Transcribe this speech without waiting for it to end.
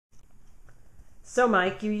So,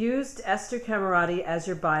 Mike, you used Esther Camarotte as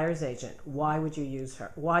your buyer's agent. Why would you use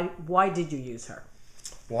her? Why did you use her?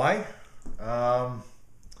 Why?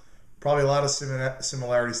 Probably a lot of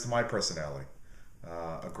similarities to my personality.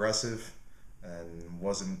 Aggressive, and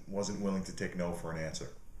wasn't willing to take no for an answer.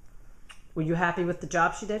 Were you happy with the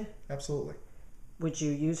job she did? Absolutely. Would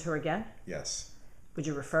you use her again? Yes. Would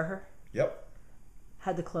you refer her? Yep.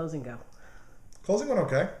 How'd the closing go? Closing went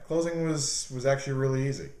okay. Closing was actually really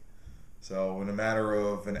easy. So in a matter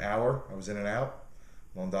of an hour, I was in and out.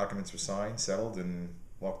 Loan documents were signed, settled, and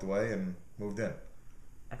walked away and moved in.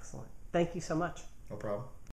 Excellent. Thank you so much. No problem.